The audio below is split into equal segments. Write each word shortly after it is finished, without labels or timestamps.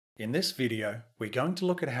In this video, we're going to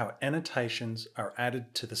look at how annotations are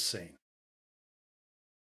added to the scene.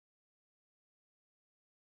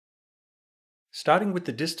 Starting with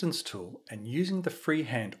the distance tool and using the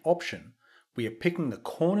freehand option, we are picking the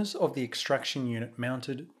corners of the extraction unit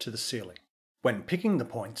mounted to the ceiling. When picking the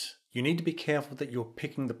points, you need to be careful that you're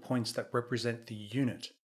picking the points that represent the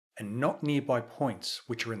unit and not nearby points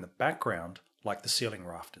which are in the background like the ceiling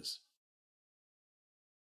rafters.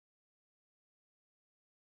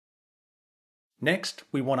 Next,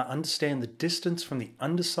 we want to understand the distance from the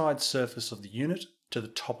underside surface of the unit to the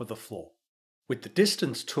top of the floor. With the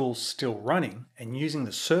distance tool still running and using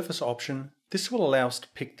the surface option, this will allow us to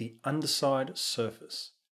pick the underside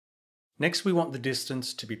surface. Next, we want the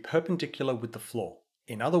distance to be perpendicular with the floor,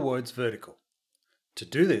 in other words, vertical. To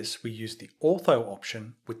do this, we use the ortho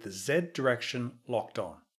option with the Z direction locked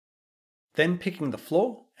on. Then picking the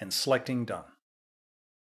floor and selecting Done.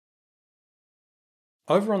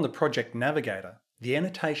 Over on the project navigator, the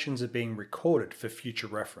annotations are being recorded for future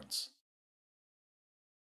reference.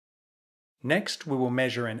 Next, we will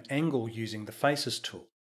measure an angle using the Faces tool.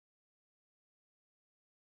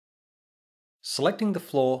 Selecting the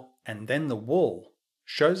floor and then the wall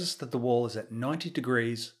shows us that the wall is at 90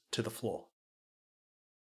 degrees to the floor.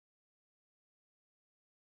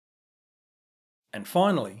 And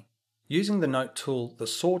finally, using the Note tool, the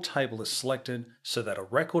saw table is selected so that a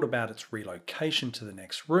record about its relocation to the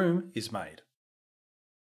next room is made.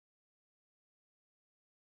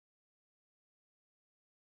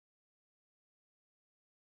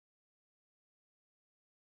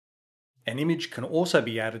 An image can also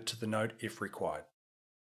be added to the note if required.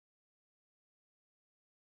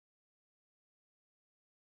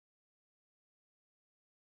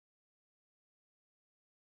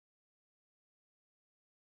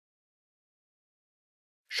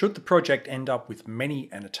 Should the project end up with many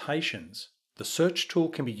annotations, the search tool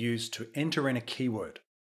can be used to enter in a keyword.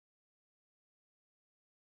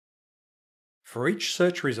 For each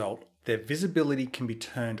search result, their visibility can be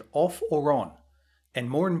turned off or on, and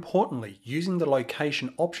more importantly, using the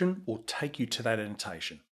location option will take you to that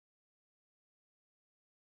annotation.